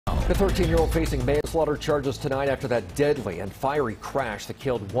The 13-year-old facing manslaughter charges tonight after that deadly and fiery crash that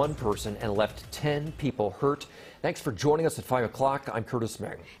killed one person and left 10 people hurt. Thanks for joining us at 5 o'clock. I'm Curtis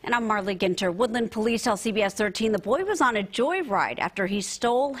Meng. And I'm Marley Ginter. Woodland police tell CBS 13 the boy was on a joyride after he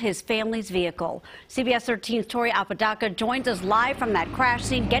stole his family's vehicle. CBS 13's Tori Apodaca joins us live from that crash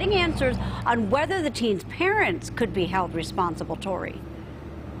scene, getting answers on whether the teen's parents could be held responsible. Tori.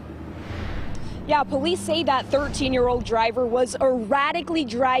 Yeah, police say that 13-year-old driver was erratically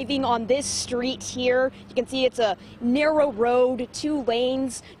driving on this street here. You can see it's a narrow road, 2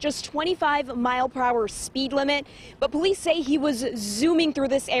 lanes, just 25-mile-per-hour speed limit. But police say he was zooming through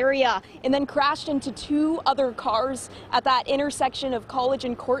this area and then crashed into 2 other cars at that intersection of College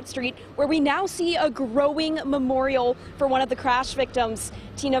and Court Street, where we now see a growing memorial for one of the crash victims,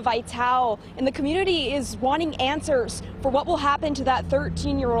 Tina Vitale. And the community is wanting answers for what will happen to that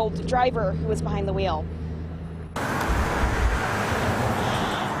 13-year-old driver who was behind the wheel.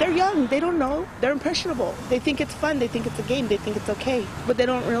 They're young, they don't know, they're impressionable. They think it's fun, they think it's a game, they think it's okay. What they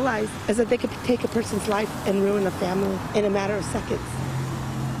don't realize is that they could take a person's life and ruin a family in a matter of seconds.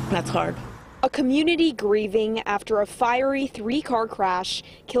 That's hard. A community grieving after a fiery 3-car crash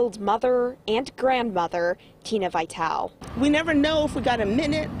killed mother and grandmother Tina Vitale. We never know if we got a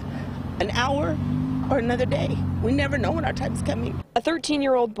minute, an hour, or another day. We never know when our time's coming. A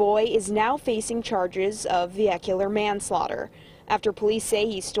 13-year-old boy is now facing charges of vehicular manslaughter after police say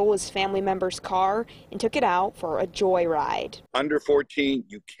he stole his family member's car and took it out for a joyride. Under 14,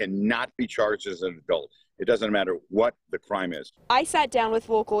 you cannot be charged as an adult. It doesn't matter what the crime is. I sat down with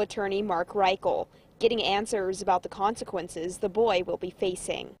local attorney Mark Reichel, getting answers about the consequences the boy will be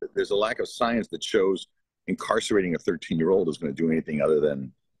facing. There's a lack of science that shows incarcerating a 13-year-old is going to do anything other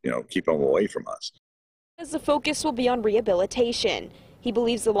than, keep them away from us. As the focus will be on rehabilitation. He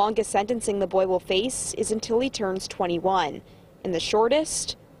believes the longest sentencing the boy will face is until he turns 21, and the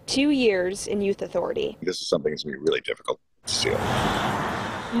shortest, 2 years in youth authority. This is something that's going to be really difficult to seal.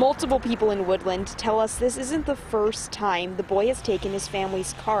 Multiple people in Woodland tell us this isn't the first time the boy has taken his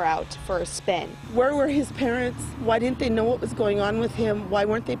family's car out for a spin. Where were his parents? Why didn't they know what was going on with him? Why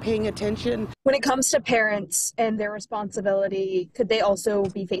weren't they paying attention? When it comes to parents and their responsibility, could they also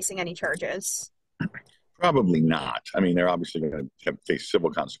be facing any charges? Probably not. I mean, they're obviously going to face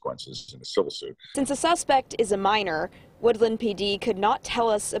civil consequences in a civil suit. Since the suspect is a minor, Woodland PD could not tell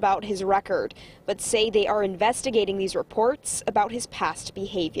us about his record, but say they are investigating these reports about his past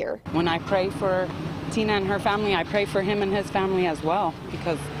behavior. When I pray for Tina and her family, I pray for him and his family as well,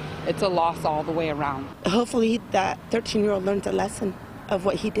 because it's a loss all the way around. Hopefully that 13-year-old learns a lesson of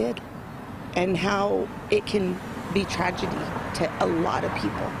what he did and how it can be tragedy to a lot of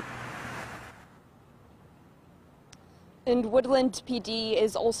people. And Woodland PD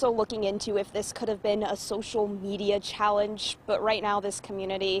is also looking into if this could have been a social media challenge. But right now, this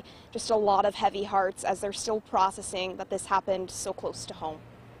community, just a lot of heavy hearts as they're still processing that this happened so close to home.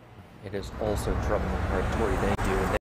 It is also troubling. Tori, thank you.